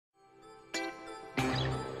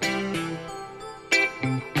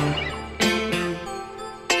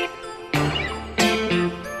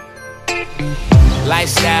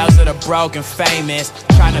lifestyles of the broke and famous,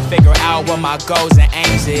 trying to figure out what my goals and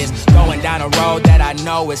aims is. Going down a road that I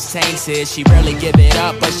know is tainted. She rarely give it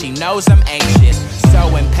up, but she knows I'm anxious.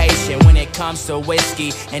 So impatient when it comes to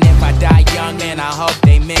whiskey, and if I die young, man, I hope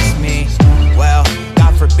they miss me. Well,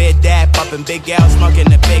 God forbid that. Bumping Big L, smoking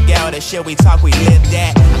the Big L. The shit we talk, we live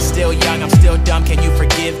that. I'm still young, I'm still dumb, can you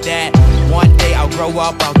forgive that? One day I'll grow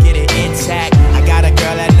up, I'll get it intact. I got a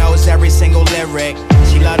girl that knows every single lyric.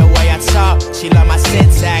 She love the way I talk, she love my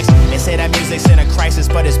syntax. They say that music's in a crisis,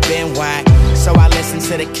 but it's been whack. So I listen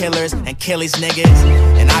to the Killers and kill these niggas,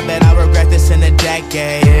 and I bet I'll regret this in a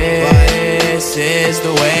decade. This is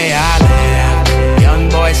the way I live. Young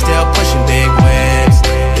boy still pushing big whips.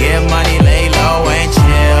 Get money, lay low and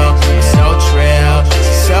chill. It's so trill,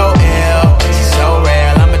 she's so ill, she's so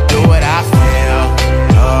real. I'ma do what I feel.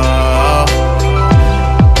 Oh,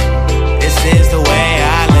 this is the way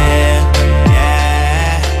I live.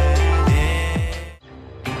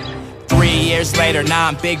 Yeah. 3 years later, now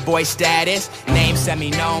I'm big boy status. Name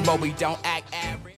semi-known, but we don't act